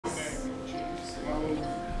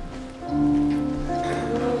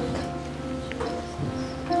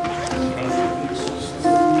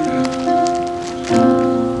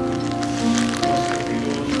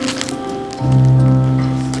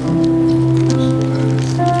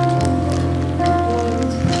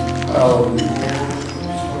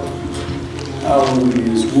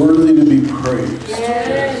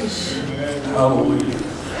Hallelujah.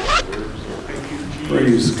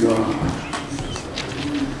 Praise God.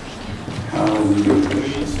 Hallelujah.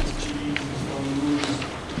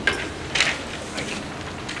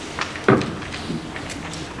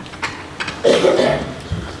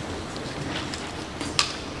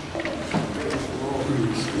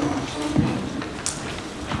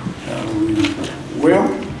 Well,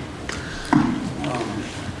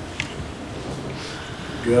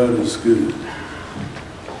 God is good.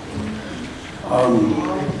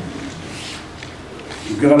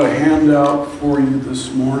 We've got a handout for you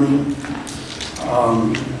this morning.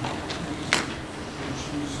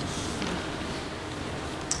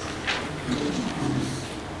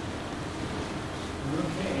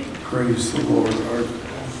 Praise the Lord. Our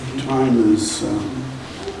time is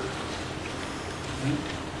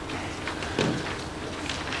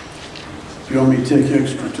you want me to take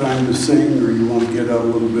extra time to sing, or you want to get out a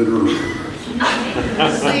little bit earlier?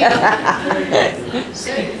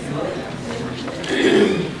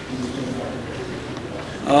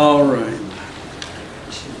 All right.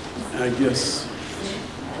 I guess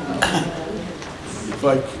if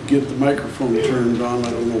I could get the microphone turned on,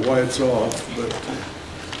 I don't know why it's off, but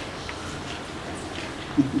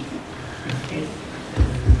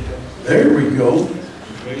there we go.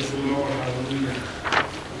 Praise the Lord. Hallelujah.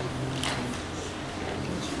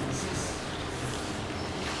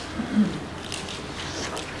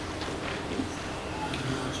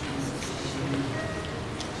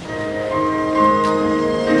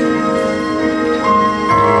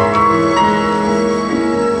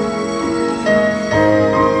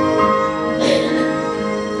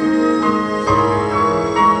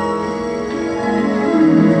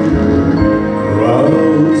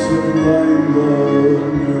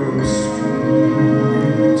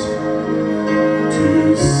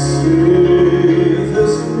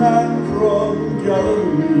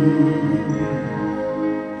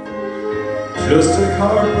 Just a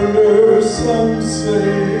carpenter, some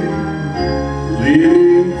say,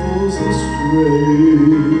 leading fools astray,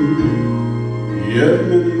 yet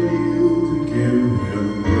many kneel to give him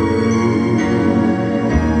praise.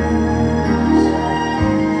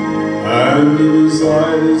 And in his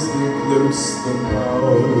eyes they glimpse the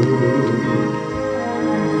power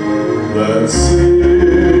that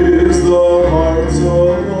saves the hearts of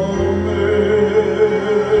all men.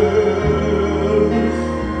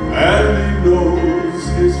 And knows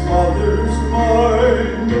his Father's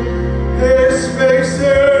mind. He speaks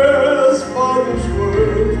his Father's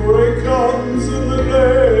word, for he comes in the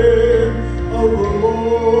name of the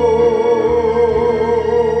Lord.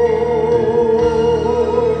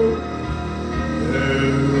 There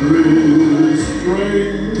is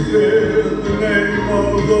strength in the name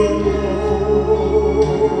of the Lord.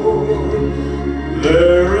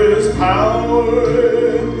 There is power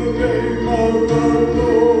in the name of the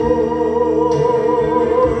Lord.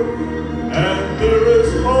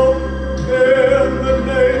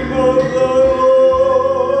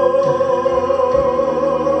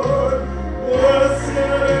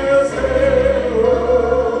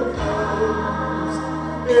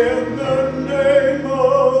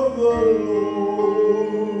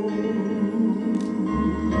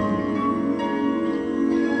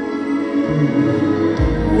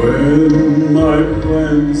 When my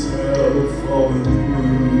plans have fallen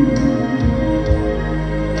through,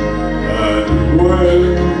 and when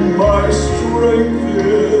my strength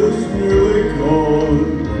is nearly gone,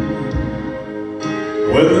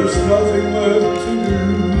 when there's nothing left to do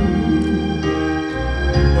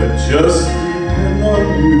but just depend on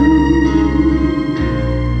you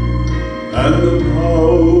and the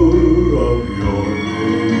power of your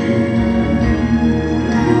name.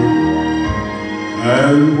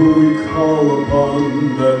 And when we call upon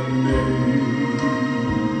that name,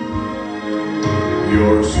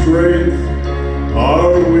 your strength,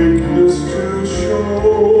 our weakness to show,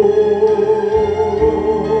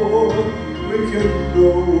 we can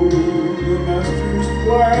know the Master's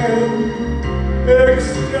plan,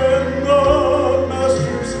 extend the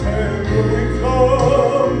Master's hand when we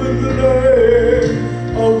come in the name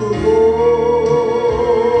of the Lord.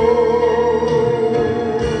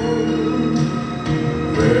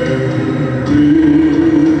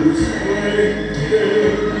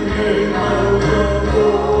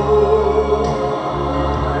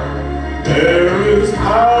 There is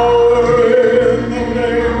power in the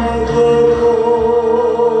name of the Lord,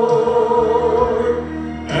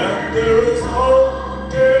 and there is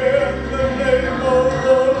hope in the name of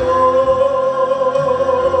the Lord.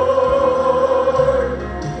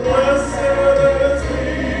 Blessed is he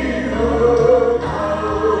who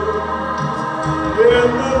comes in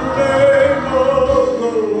the name of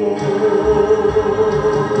the Lord.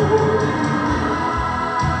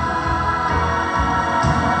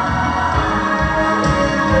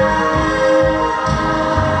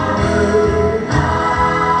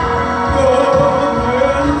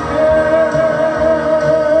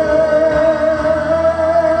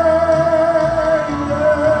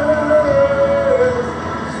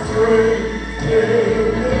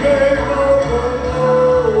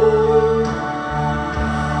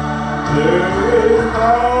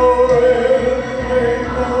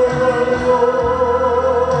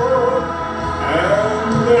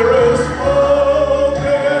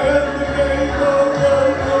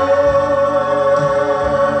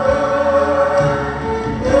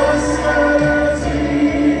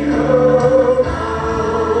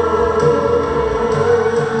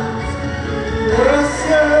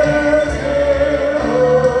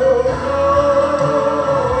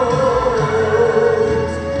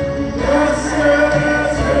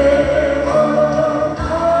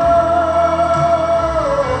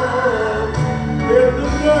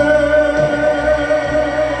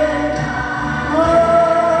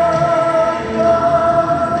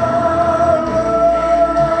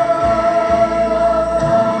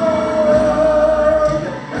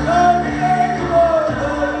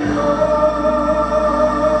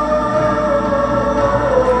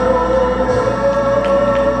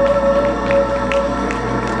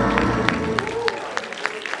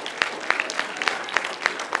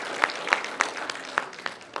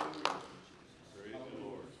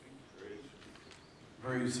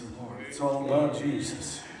 Praise the Lord. It's all about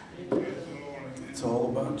Jesus. It's all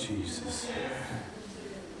about Jesus.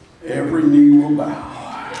 Every knee will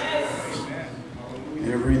bow.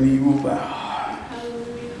 Every knee will bow.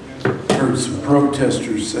 Heard some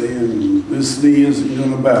protesters saying, this knee isn't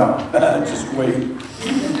going to bow. Just wait.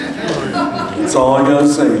 That's all I got to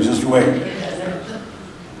say. Just wait.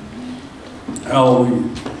 Hallelujah.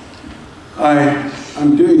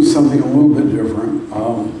 I'm doing something a little bit different.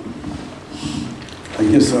 I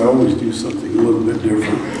guess I always do something a little bit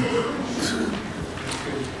different.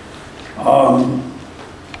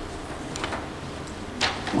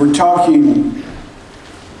 We're talking,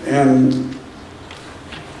 and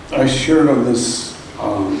I shared on this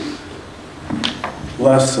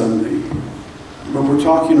last Sunday, but we're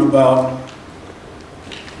talking about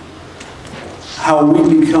how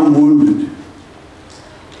we become wounded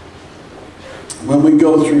when we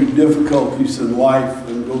go through difficulties in life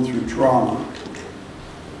and go through trauma.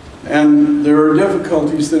 And there are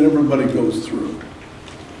difficulties that everybody goes through.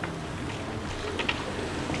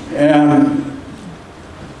 And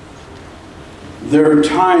there are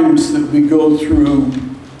times that we go through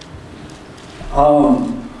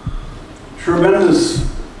tremendous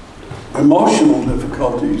emotional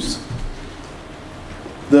difficulties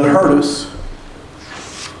that hurt us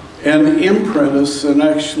and imprint us and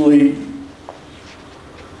actually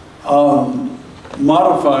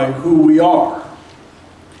modify who we are,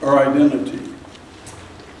 our identity.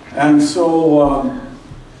 And so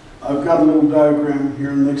I've got a little diagram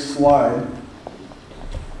here, next slide.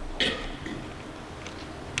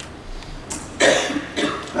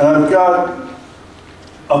 And I've got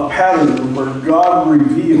a pattern where God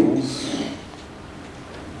reveals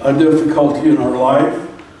a difficulty in our life.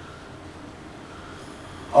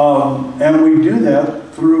 And we do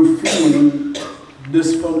that through feeling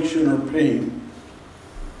dysfunction or pain.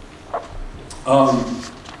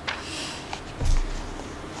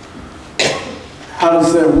 How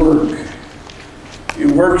does that work?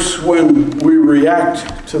 It works when we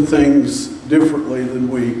react to things differently than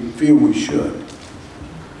we feel we should.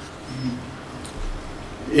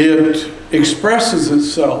 It expresses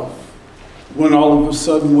itself when all of a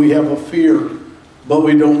sudden we have a fear, but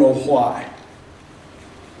we don't know why.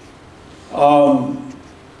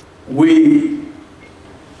 We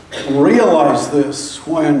realize this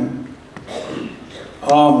when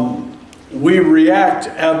we react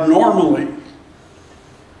abnormally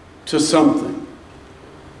to something.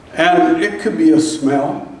 And it could be a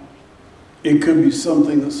smell. It could be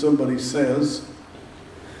something that somebody says.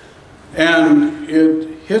 And it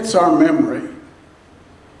hits our memory.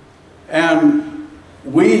 And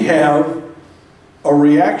we have a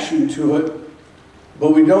reaction to it,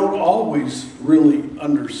 but we don't always really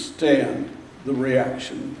understand the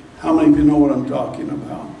reaction. How many of you know what I'm talking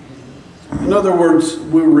about? In other words,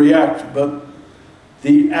 we react, but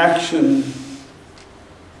the action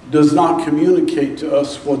does not communicate to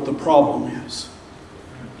us what the problem is.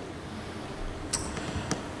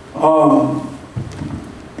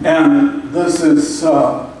 And this is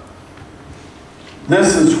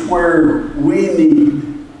where we need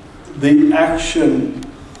the action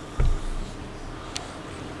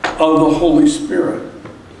of the Holy Spirit.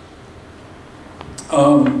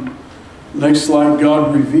 Next slide,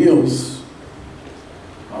 God reveals.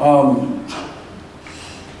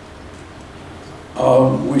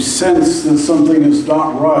 We sense that something is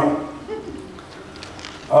not right.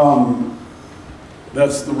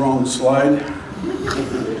 That's the wrong slide.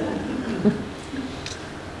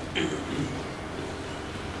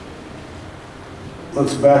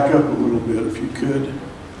 Let's back up a little bit if you could.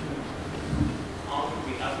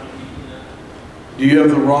 Do you have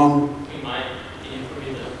the wrong?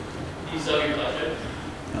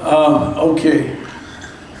 Okay.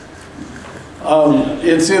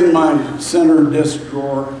 It's in my center disk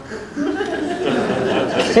drawer.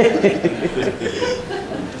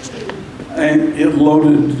 And it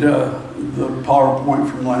loaded the PowerPoint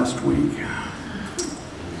from last week.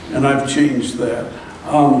 And I've changed that.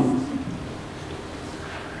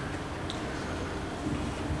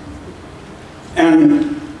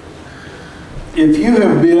 And if you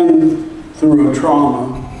have been through a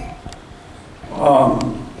trauma,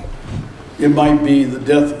 It might be the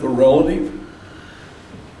death of a relative.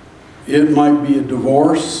 It might be a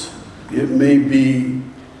divorce. It may be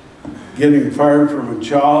getting fired from a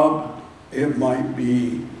job. It might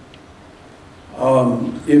be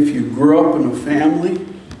if you grew up in a family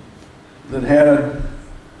that had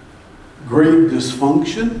great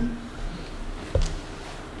dysfunction.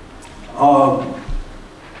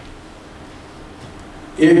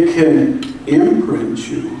 It can imprint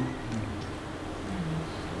you.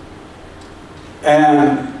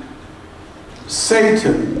 And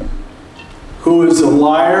Satan, who is a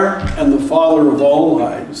liar and the father of all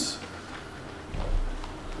lies,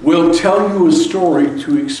 will tell you a story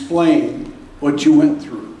to explain what you went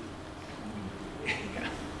through.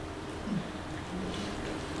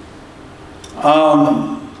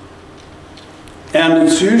 And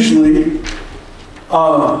it's usually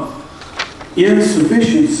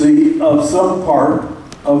insufficiency of some part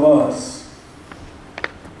of us.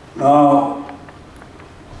 Now,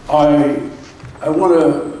 I want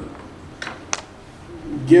to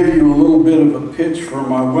give you a little bit of a pitch for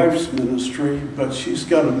my wife's ministry, but she's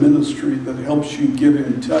got a ministry that helps you get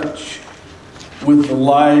in touch with the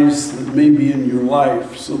lies that may be in your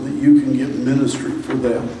life so that you can get ministry for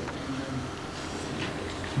them.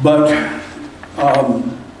 But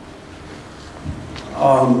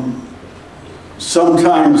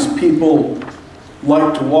sometimes people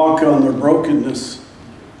like to walk on their brokenness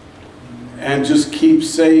and just keep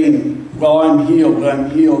saying, well, I'm healed, I'm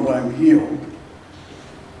healed, I'm healed.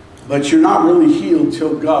 But you're not really healed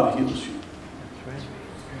till God heals you.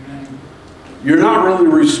 You're not really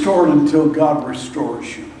restored until God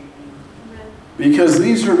restores you. Because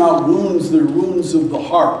these are not wounds, they're wounds of the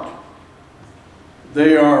heart.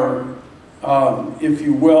 They are, if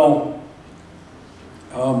you will,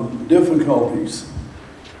 difficulties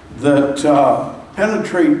that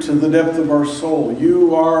penetrate to the depth of our soul.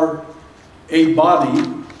 You are a body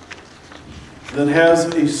that has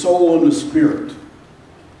a soul and a spirit.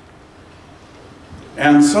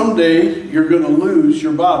 And someday you're going to lose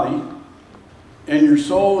your body, and your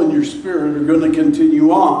soul and your spirit are going to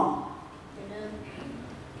continue on. Amen.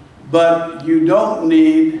 But you don't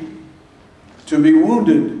need to be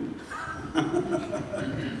wounded.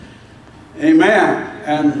 Amen.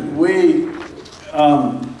 And we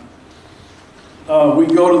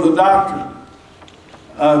go to the doctor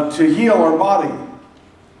to heal our body,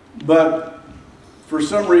 but for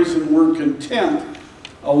some reason we're content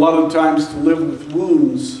a lot of times to live with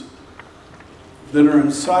wounds that are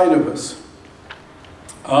inside of us.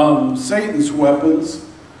 Satan's weapons.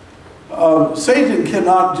 Satan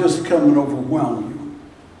cannot just come and overwhelm you.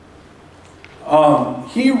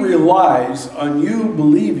 He relies on you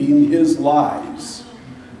believing his lies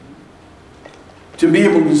to be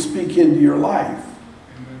able to speak into your life.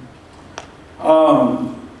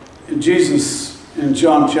 Jesus in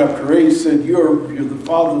John chapter 8 said, you're the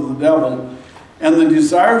father of the devil, and the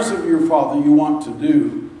desires of your father you want to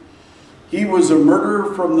do. He was a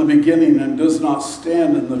murderer from the beginning and does not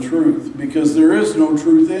stand in the truth, because there is no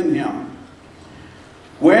truth in him.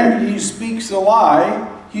 When he speaks a lie,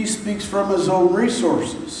 he speaks from his own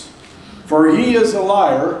resources, for he is a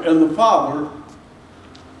liar and the father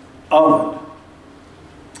of it.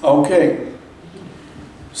 Okay,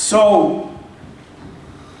 so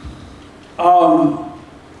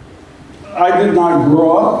I did not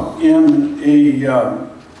grow up in a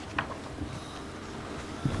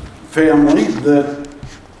family that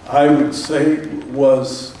I would say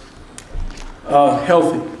was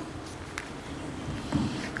healthy.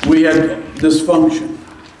 We had dysfunction.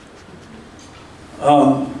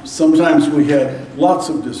 Sometimes we had lots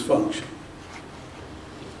of dysfunction.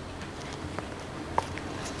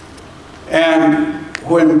 And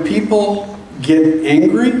when people get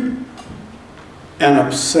angry and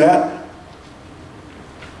upset,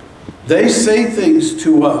 they say things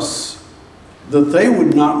to us that they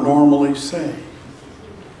would not normally say.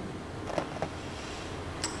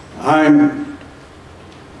 I'm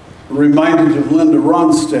reminded of Linda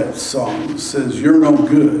Ronstadt's song that says, "You're no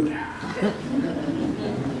good."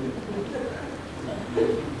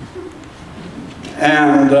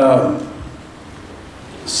 And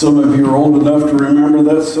some of you are old enough to remember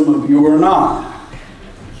that, some of you are not.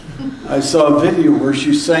 I saw a video where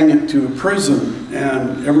she sang it to a prison,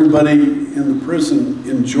 and everybody in the prison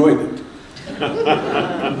enjoyed it.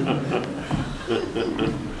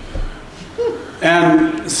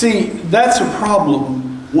 And see, that's a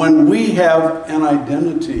problem when we have an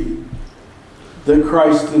identity that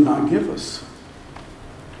Christ did not give us.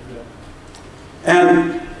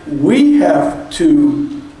 And we have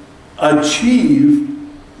to achieve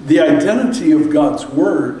the identity of God's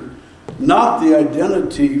Word not the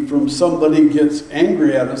identity from somebody gets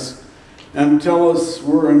angry at us and tell us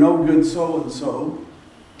we're a no good so-and-so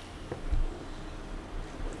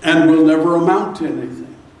and we'll never amount to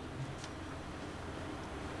anything.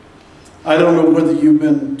 I don't know whether you've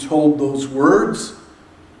been told those words.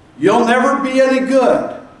 You'll never be any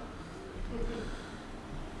good.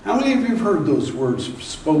 How many of you have heard those words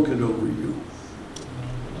spoken over you?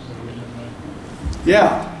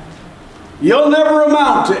 Yeah. You'll never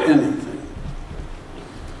amount to anything.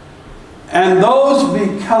 And those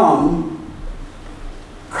become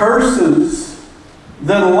curses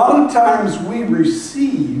that a lot of times we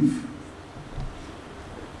receive.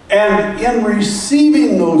 And in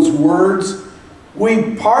receiving those words,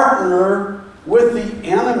 we partner with the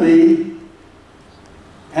enemy,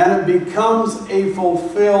 and it becomes a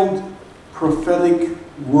fulfilled prophetic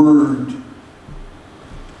word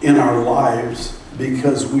in our lives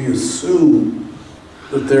because we assume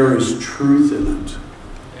that there is truth in it.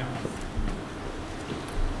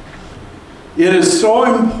 It is so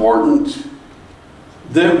important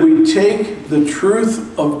that we take the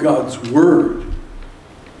truth of God's word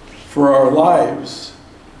for our lives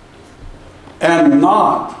and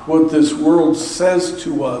not what this world says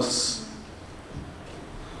to us.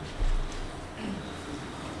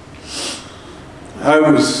 I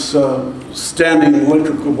was standing in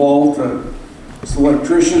electrical vault as an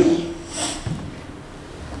electrician,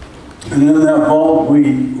 and in that vault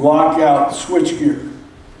we lock out switchgear.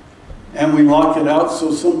 And we lock it out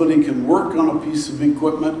so somebody can work on a piece of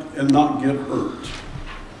equipment and not get hurt.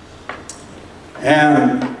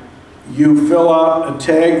 And you fill out a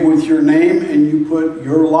tag with your name and you put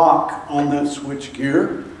your lock on that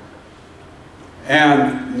switchgear.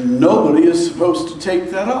 And nobody is supposed to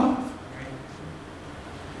take that off.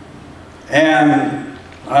 And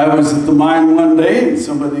I was at the mine one day and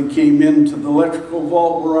somebody came into the electrical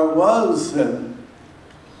vault where I was and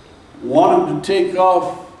wanted to take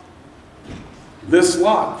off this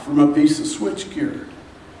lock from a piece of switchgear.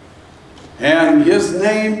 And his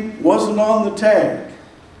name wasn't on the tag.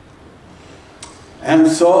 And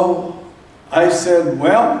so I said,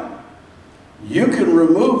 well, you can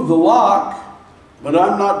remove the lock, but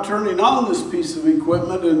I'm not turning on this piece of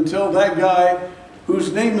equipment until that guy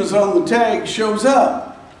whose name is on the tag shows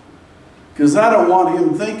up. Because I don't want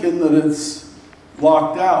him thinking that it's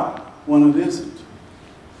locked out when it isn't.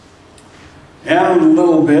 And a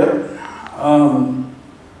little bit,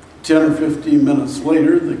 10 or 15 minutes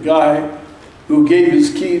later, the guy who gave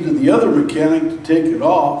his key to the other mechanic to take it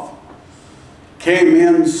off came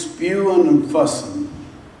in spewing and fussing.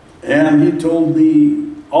 And he told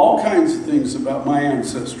me all kinds of things about my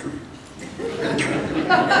ancestry.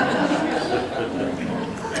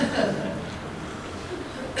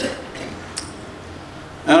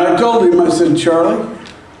 And I told him, I said, Charlie,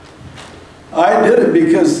 I did it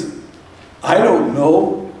because I don't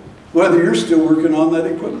know whether you're still working on that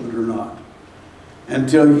equipment or not.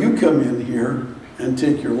 Until you come in here and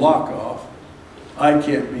take your lock off, I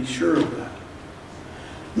can't be sure of that.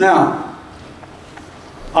 Now,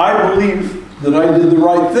 I believe that I did the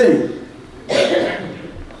right thing,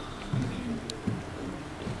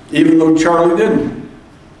 even though Charlie didn't.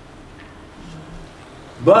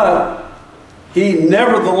 But he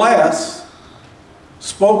nevertheless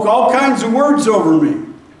spoke all kinds of words over me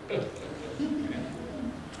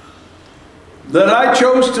that I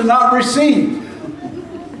chose to not receive.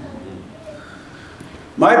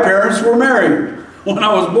 My parents were married when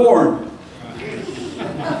I was born.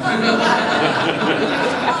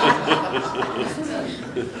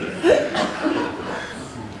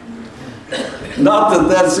 Not that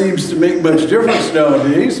that seems to make much difference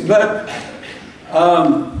nowadays, but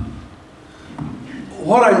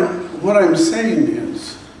what I'm saying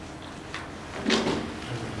is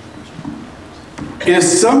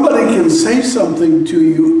somebody can say something to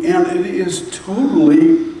you and it is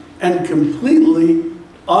totally and completely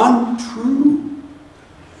untrue.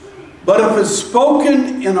 But if it's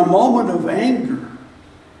spoken in a moment of anger,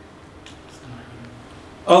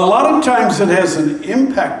 a lot of times it has an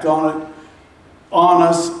impact on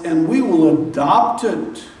us, and we will adopt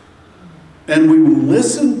it, and we will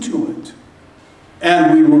listen to it,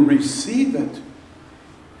 and we will receive it.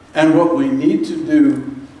 And what we need to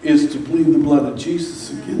do is to plead the blood of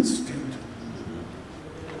Jesus against it.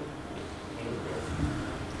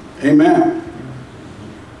 Amen.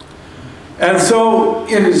 And so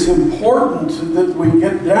it is important that we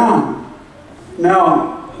get down.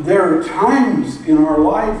 Now, there are times in our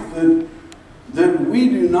life that we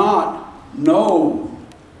do not know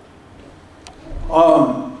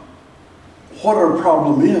what our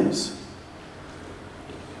problem is.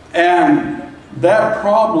 And that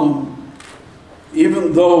problem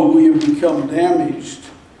even though we have become damaged,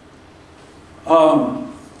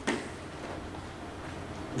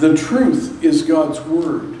 the truth is God's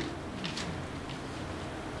Word.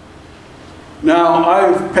 Now,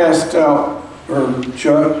 I've passed out, or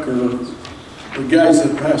Chuck, or the guys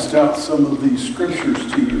that passed out some of these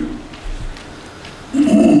scriptures to you.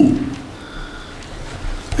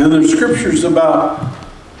 And they're scriptures about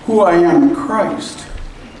who I am in Christ.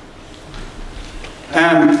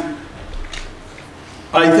 And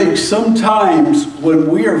I think sometimes when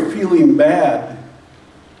we are feeling bad,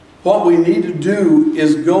 what we need to do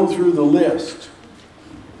is go through the list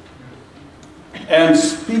and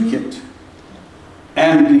speak it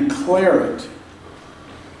and declare it.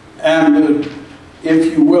 And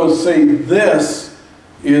if you will, say, this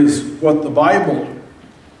is what the Bible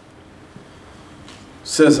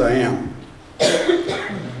says I am.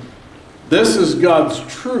 This is God's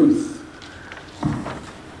truth.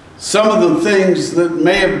 Some of the things that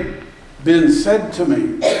may have been said to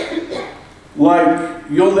me, like,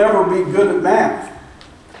 you'll never be good at math.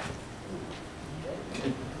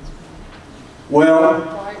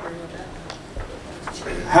 Well,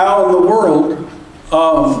 how in the world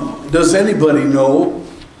does anybody know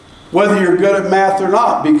whether you're good at math or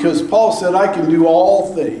not? Because Paul said, I can do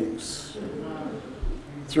all things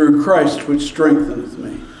through Christ which strengtheneth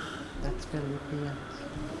me. That's good.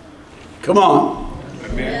 Come on.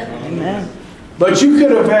 Amen. But you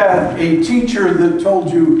could have had a teacher that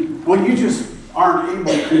told you, well, you just aren't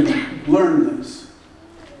able to learn this.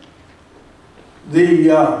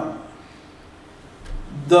 The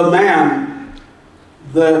man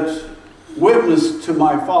that witnessed to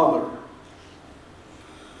my father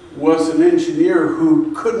was an engineer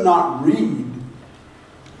who could not read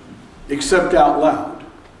except out loud.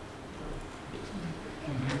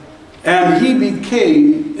 And he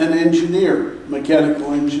became an engineer,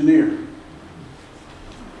 mechanical engineer.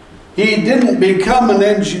 He didn't become an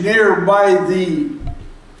engineer by the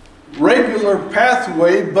regular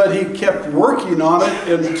pathway, but he kept working on it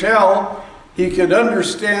until he could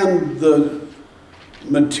understand the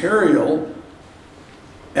material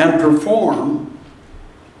and perform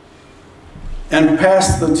and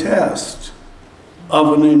pass the test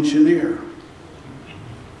of an engineer.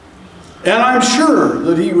 And I'm sure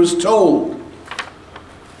that he was told,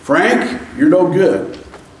 Frank, you're no good.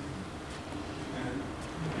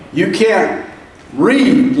 You can't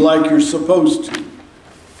read like you're supposed to.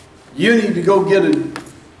 You need to go get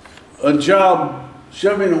a job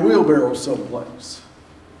shoving a wheelbarrow someplace.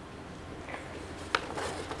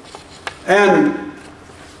 And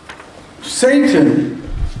Satan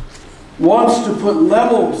wants to put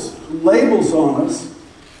labels on us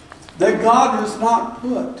that God has not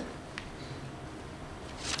put.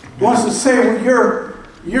 He wants to say, well,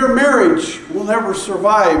 your marriage will never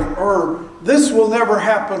survive, or this will never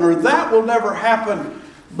happen, or that will never happen.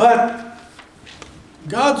 But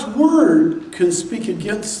God's Word can speak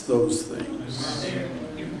against those things.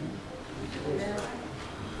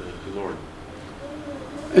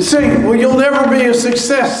 And saying, well, you'll never be a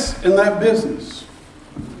success in that business.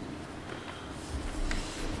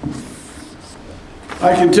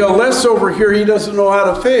 I can tell Les over here, he doesn't know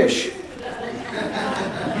how to fish.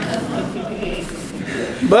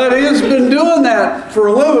 But he's been doing that for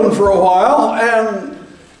a living for a while, and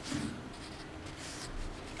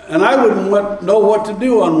I wouldn't know what to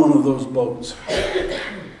do on one of those boats.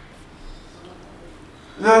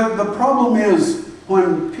 The problem is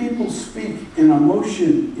when people speak in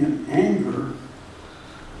emotion, in anger,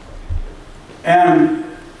 and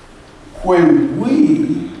when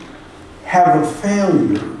we have a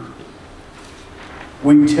failure,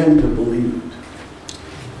 we tend to believe it.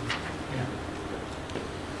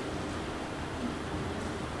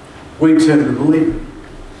 We tend to believe it.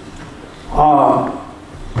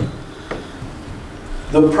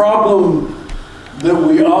 The problem that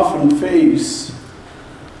we often face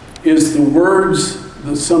is the words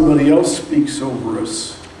that somebody else speaks over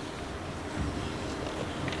us.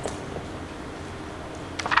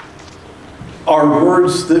 Are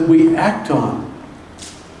words that we act on.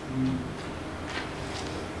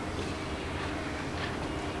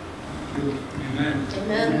 Amen.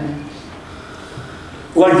 Amen.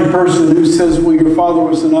 Like the person who says, well, your father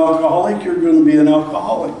was an alcoholic, you're going to be an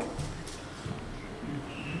alcoholic.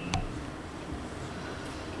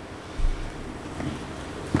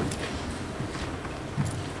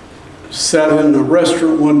 Sat in a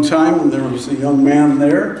restaurant one time and there was a young man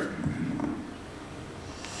there.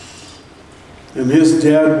 And his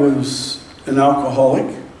dad was an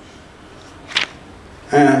alcoholic.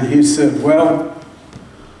 And he said, well,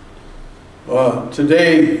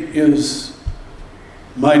 today is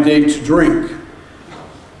my day to drink.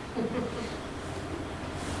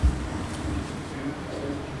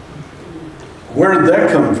 Where did that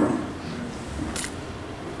come from?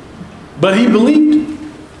 But he believed it.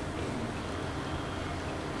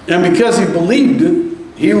 And because he believed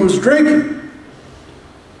it, he was drinking.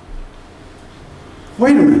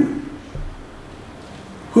 Wait a minute.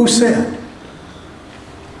 Who said?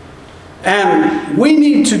 And we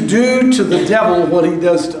need to do to the devil what he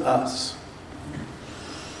does to us.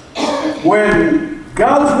 When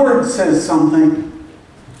God's word says something,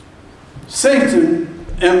 Satan,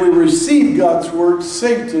 and we receive God's word,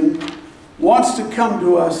 Satan wants to come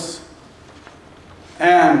to us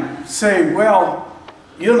and say, well,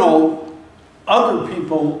 you know, other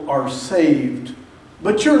people are saved,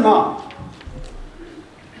 but you're not.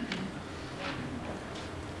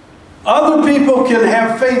 Other people can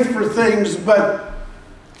have faith for things, but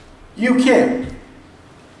you can't.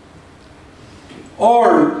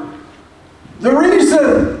 Or the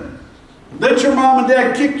reason that your mom and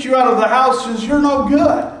dad kicked you out of the house is you're no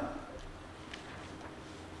good.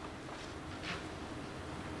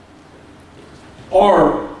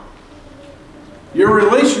 Or your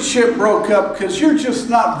relationship broke up because you're just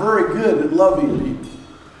not very good at loving people.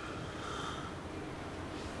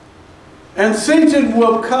 And Satan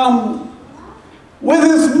will come with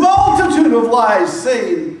his multitude of lies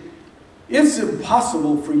saying, it's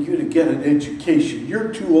impossible for you to get an education.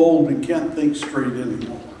 You're too old and can't think straight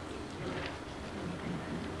anymore.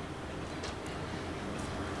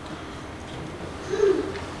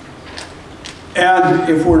 And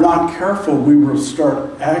if we're not careful, we will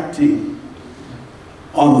start acting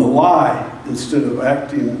on the lie instead of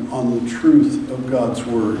acting on the truth of God's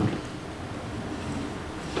word.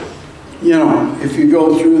 You know, if you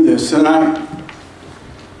go through this, and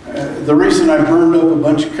the reason I burned up a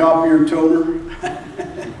bunch of copier toner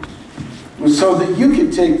was so that you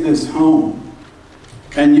could take this home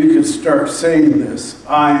and you could start saying this: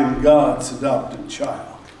 I am God's adopted child.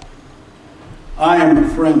 I am a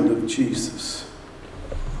friend of Jesus.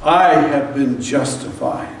 I have been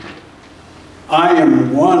justified. I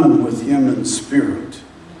am one with him in spirit.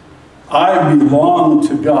 I belong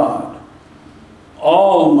to God.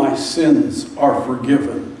 All my sins are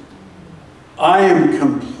forgiven. I am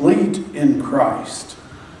complete in Christ.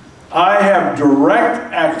 I have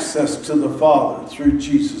direct access to the Father through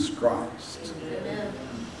Jesus Christ. Amen.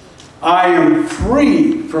 I am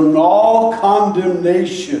free from all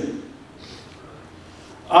condemnation.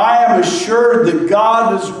 I am assured that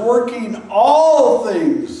God is working all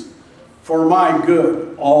things for my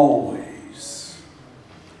good always.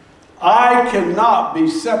 I cannot be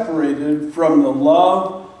separated from the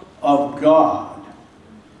love of God.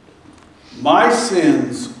 My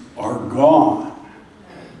sins are gone.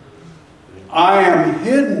 I am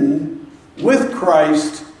hidden with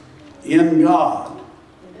Christ in God.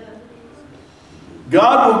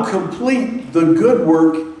 God will complete the good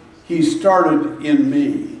work he started in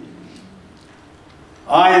me.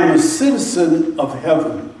 I am a citizen of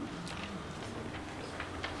heaven.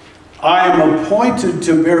 I am appointed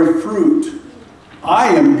to bear fruit.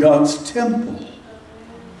 I am God's temple.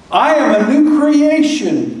 I am a new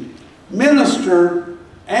creation, minister,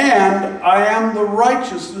 and I am the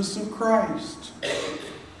righteousness of Christ.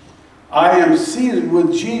 I am seated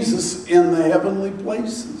with Jesus in the heavenly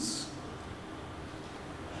places.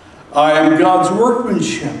 I am God's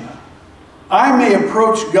workmanship. I may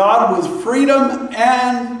approach God with freedom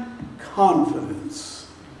and confidence.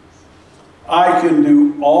 I can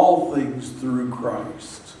do all things through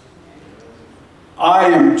Christ. I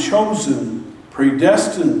am chosen,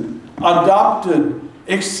 predestined, adopted,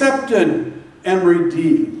 accepted, and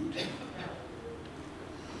redeemed.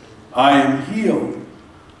 I am healed.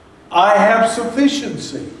 I have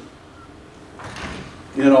sufficiency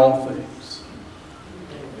in all things.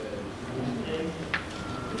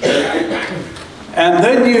 And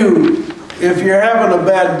then if you're having a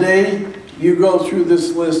bad day, you go through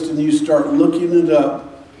this list and you start looking it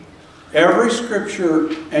up. Every scripture,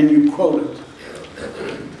 and you quote it.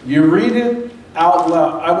 You read it out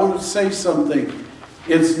loud. I want to say something.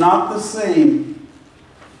 It's not the same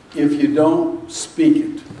if you don't speak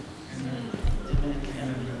it.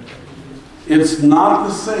 It's not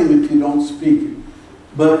the same if you don't speak it.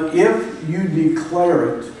 But if you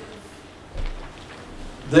declare it,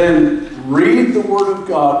 then read the Word of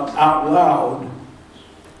God out loud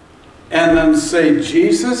and then say,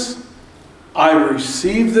 Jesus, I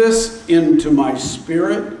receive this into my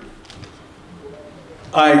spirit.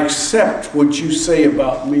 I accept what you say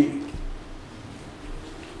about me.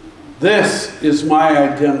 This is my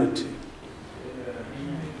identity.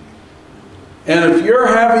 And if you're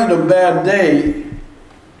having a bad day,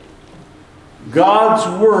 God's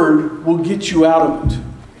Word will get you out of it.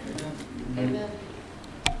 Amen.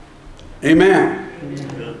 Amen.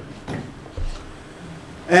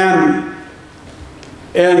 And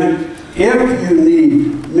if you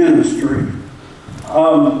need ministry,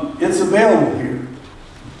 it's available here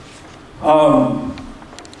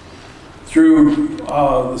through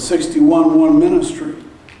the 61-1 ministry.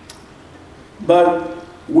 But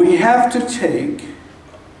we have to take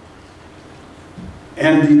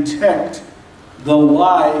and detect the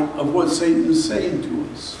lie of what Satan is saying to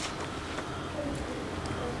us.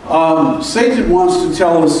 Satan wants to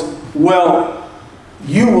tell us, well,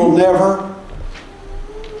 you will never,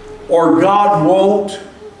 or God won't.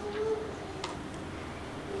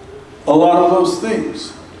 A lot of those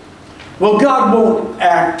things. Well, God won't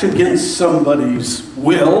act against somebody's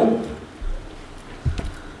will.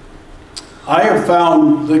 I have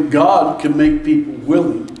found that God can make people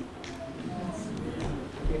willing.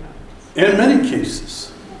 In many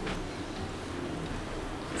cases.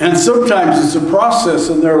 And sometimes it's a process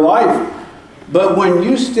in their life. But when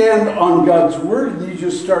you stand on God's word and you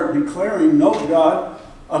just start declaring, no, God,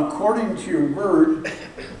 according to your word,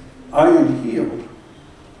 I am healed.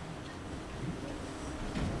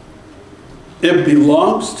 It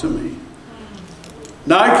belongs to me.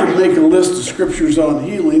 Now, I could make a list of scriptures on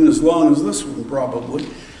healing as long as this one, probably.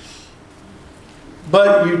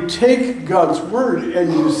 But you take God's word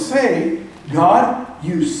and you say, God,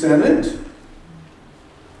 you said it.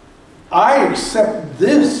 I accept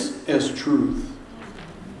this as truth.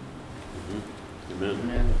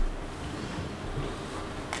 Amen.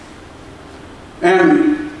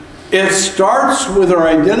 And it starts with our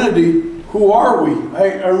identity. Who are we?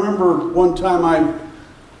 I remember one time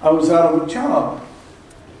I was out of a job.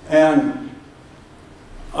 And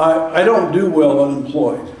I don't do well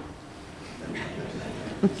unemployed.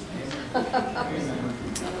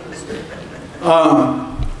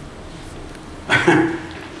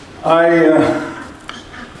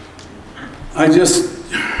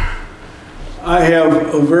 I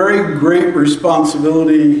have a very great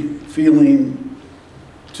responsibility feeling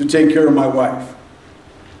to take care of my wife.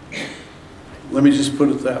 Let me just put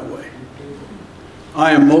it that way.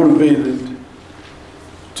 I am motivated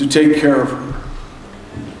to take care of her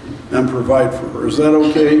and provide for her. Is that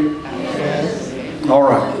okay? Yes. All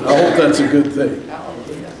right. I hope that's a good thing.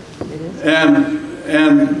 And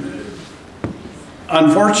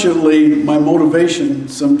unfortunately, my motivation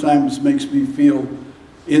sometimes makes me feel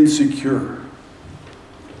insecure.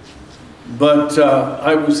 But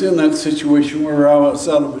I was in that situation where I was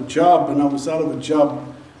out of a job, and I was out of a job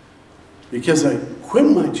because I quit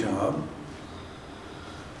my job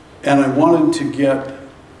and I wanted to get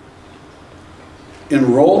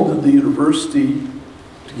enrolled at the university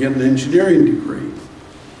to get an engineering degree.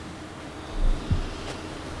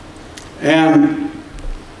 And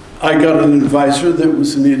I got an advisor that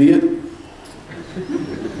was an idiot.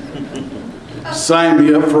 Signed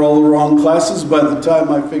me up for all the wrong classes. By the time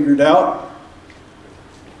I figured out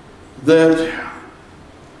that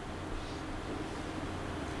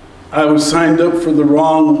I was signed up for the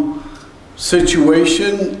wrong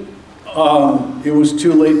situation, it was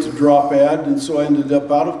too late to drop ad, and so I ended up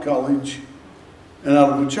out of college and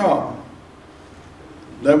out of a job.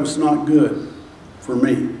 That was not good for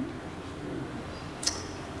me,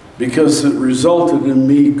 because it resulted in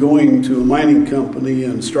me going to a mining company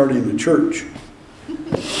and starting a church.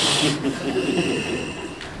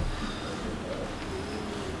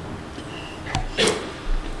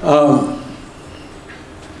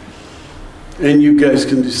 And you guys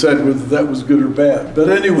can decide whether that was good or bad. But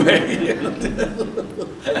anyway,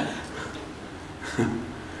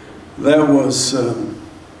 that was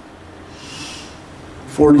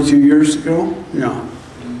 42 years ago. Yeah,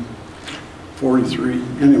 43.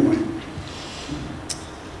 Anyway.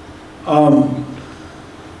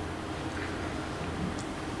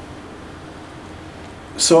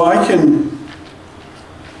 So I can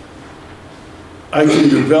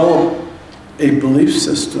develop a belief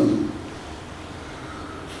system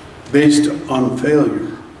based on failure.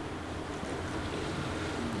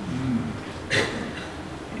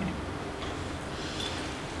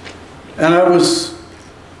 And I was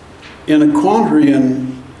in a quandary,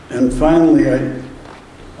 and finally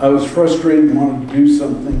I was frustrated and wanted to do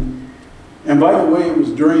something. And by the way, it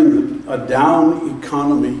was during a down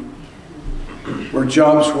economy where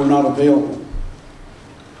jobs were not available.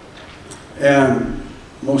 And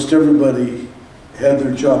most everybody had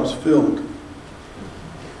their jobs filled.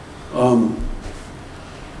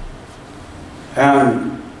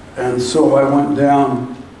 And so I went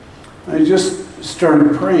down, I just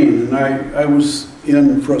started praying, and I was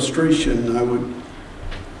in frustration. I would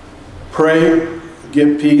pray,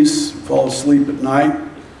 get peace, fall asleep at night.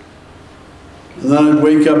 And then I'd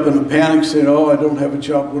wake up in a panic saying, oh, I don't have a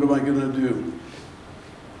job, what am I going to do?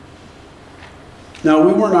 Now,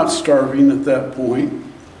 we were not starving at that point.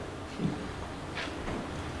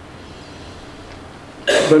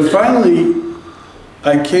 But finally,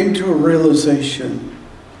 I came to a realization.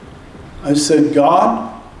 I said,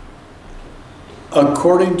 God,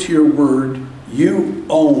 according to your word, you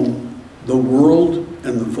own the world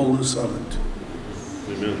and the fullness of it.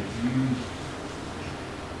 Amen.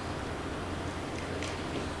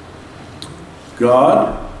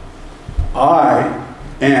 God, I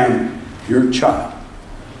am your child.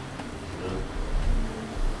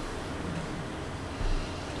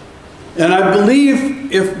 And I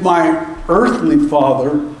believe if my earthly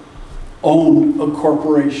father owned a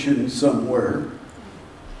corporation somewhere,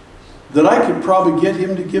 that I could probably get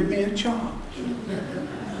him to give me a job.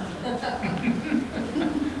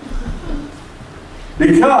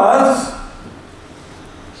 Because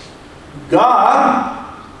God,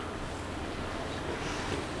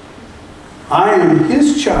 I am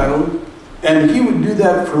his child, and he would do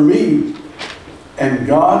that for me. And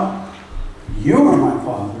God, you are my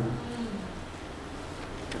father,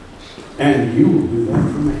 and you will do that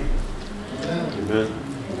for me. Amen.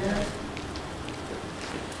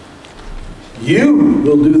 You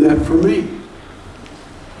will do that for me.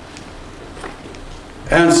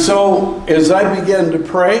 And so, as I began to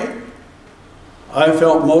pray, I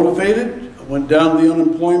felt motivated. I went down to the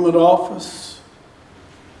unemployment office.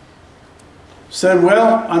 Said,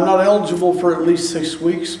 well, I'm not eligible for at least 6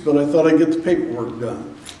 weeks, but I thought I'd get the paperwork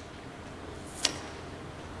done.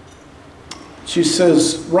 She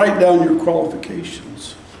says, write down your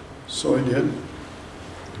qualifications. So I did.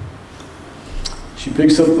 She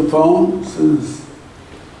picks up the phone, says,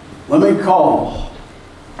 let me call.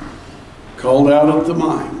 Called out at the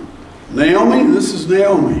mine. Naomi, this is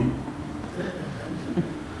Naomi.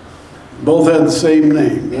 Both had the same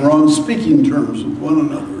name. We're on speaking terms with one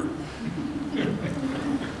another.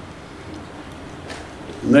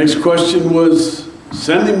 The next question was,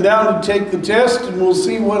 send him down to take the test and we'll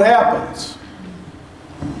see what happens.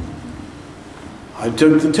 I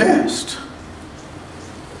took the test.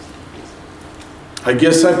 I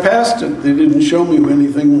guess I passed it. They didn't show me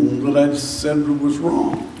anything that I said was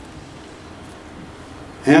wrong.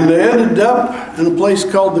 And I ended up in a place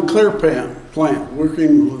called the Clear Plant,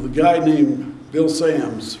 working with a guy named Bill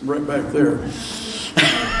Sams, right back there.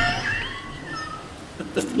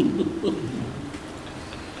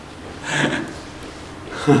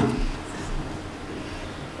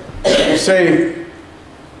 Say,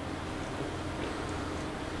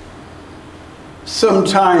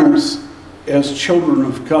 sometimes as children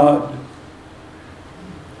of God,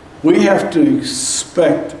 we have to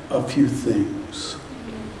expect a few things.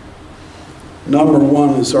 Number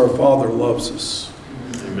one is our Father loves us.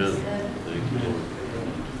 Amen. Thank you, Lord.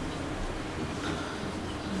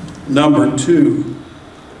 Number two,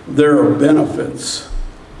 there are benefits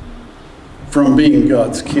from being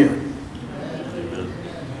God's kid. Amen.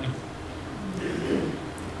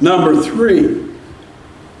 Number three,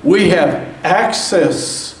 we have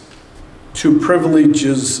access to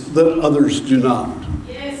privileges that others do not.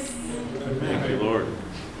 Yes. Thank you, Lord.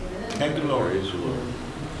 Thank you, Lord. Praise the Lord.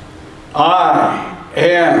 I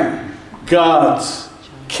am God's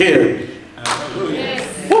kid. Hallelujah. Yes.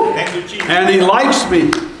 Thank you, Jesus. And he likes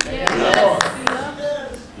me.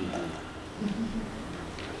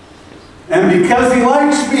 And because he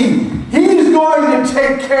likes me, he's going to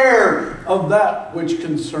take care of that which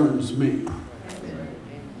concerns me.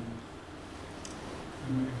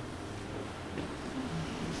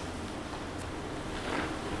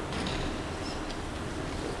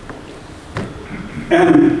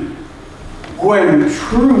 And when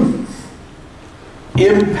truth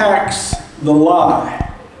impacts the lie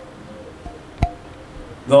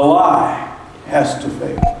has to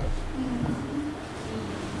fail.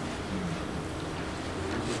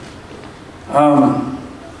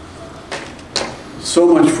 So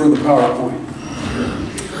much for the PowerPoint.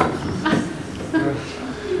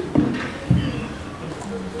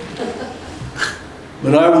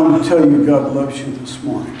 But I want to tell you God loves you this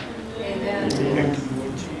morning. Thank you,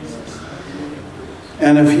 Lord Jesus.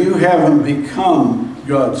 And if you haven't become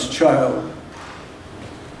God's child,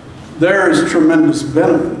 there is tremendous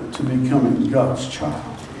benefit to becoming God's child.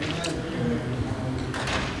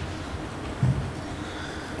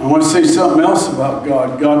 I want to say something else about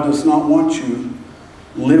God. God does not want you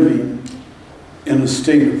living in a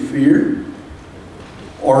state of fear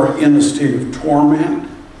or in a state of torment.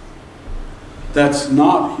 That's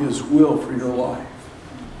not His will for your life.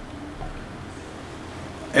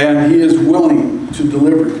 And He is willing to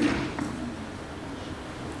deliver you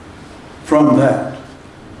from that.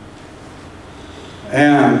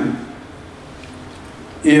 And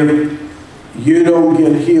if you don't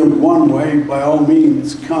get healed one way, by all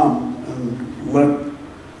means come and let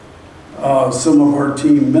some of our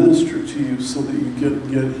team minister to you so that you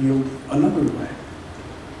get healed another way.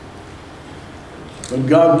 But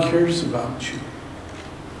God cares about you.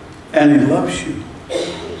 And He loves you.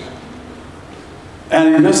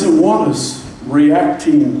 And He doesn't want us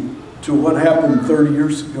reacting to what happened 30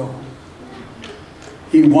 years ago.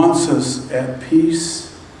 He wants us at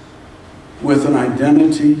peace with an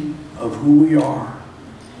identity of who we are.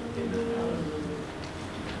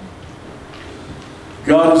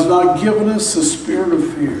 God has not given us a spirit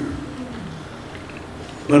of fear,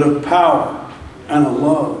 but of power and of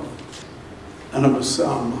love and of a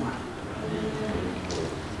sound mind.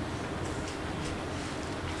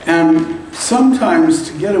 And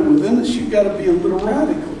sometimes to get it within us, you've got to be a little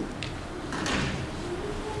radical.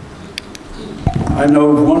 I know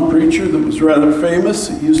of one preacher that was rather famous.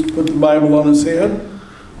 He used to put the Bible on his head,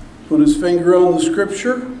 put his finger on the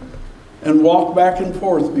scripture, and walk back and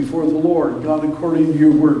forth before the Lord. God, according to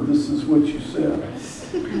your word, this is what you said.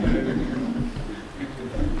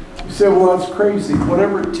 You say, well, that's crazy.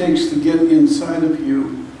 Whatever it takes to get inside of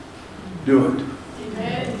you, do it.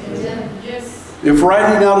 Amen. Yes. If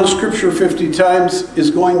writing out a scripture 50 times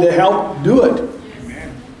is going to help, do it.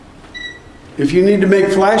 Amen. If you need to make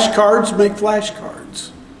flashcards, make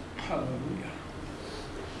flashcards. Hallelujah.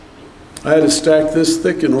 I had to stack this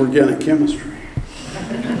thick in organic chemistry.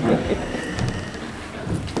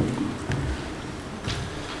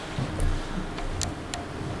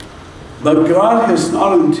 But God has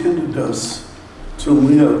not intended us to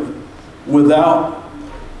live without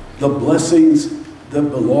the blessings that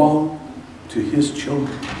belong to His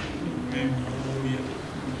children.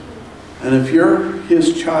 And if you're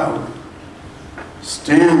His child,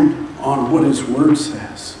 stand on what His word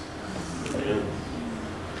says.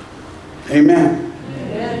 Amen.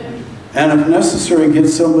 Amen. And if necessary, get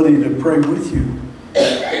somebody to pray with you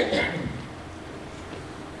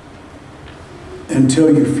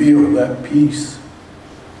until you feel that peace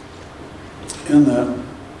and that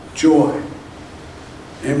joy.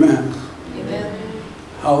 Amen. Amen.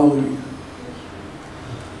 Hallelujah.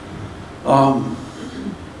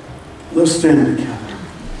 Let's stand together.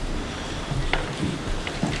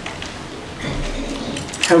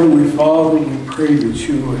 Heavenly Father, we pray that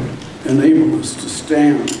you would enable us to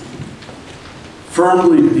stand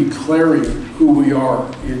firmly declaring who we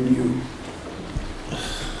are in you.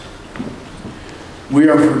 We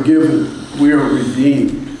are forgiven. We are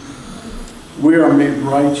redeemed. We are made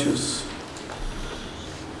righteous.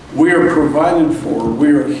 We are provided for.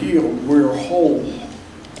 We are healed. We are whole.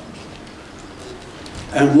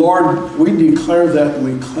 And Lord, we declare that and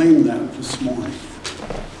we claim that this morning.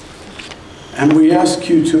 And we ask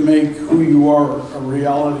you to make who you are a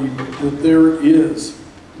reality, that there is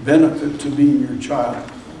benefit to being your child.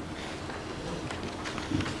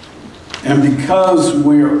 And because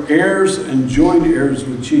we are heirs and joint heirs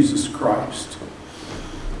with Jesus Christ,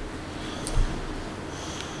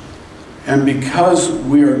 and because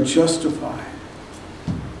we are justified,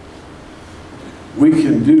 we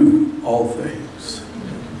can do all things.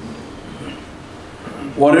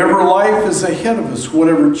 Whatever life is ahead of us,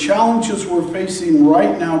 whatever challenges we're facing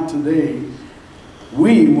right now today,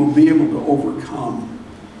 we will be able to overcome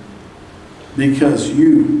because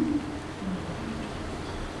you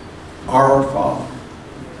are our Father.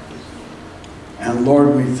 And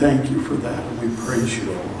Lord, we thank you for that and we praise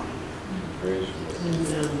you for it.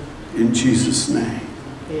 In Jesus' name.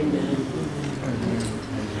 Amen.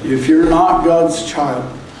 If you're not God's child,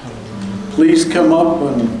 please come up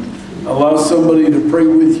and allow somebody to pray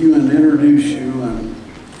with you and introduce you and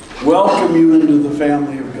welcome you into the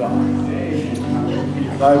family of God.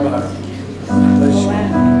 Bye-bye.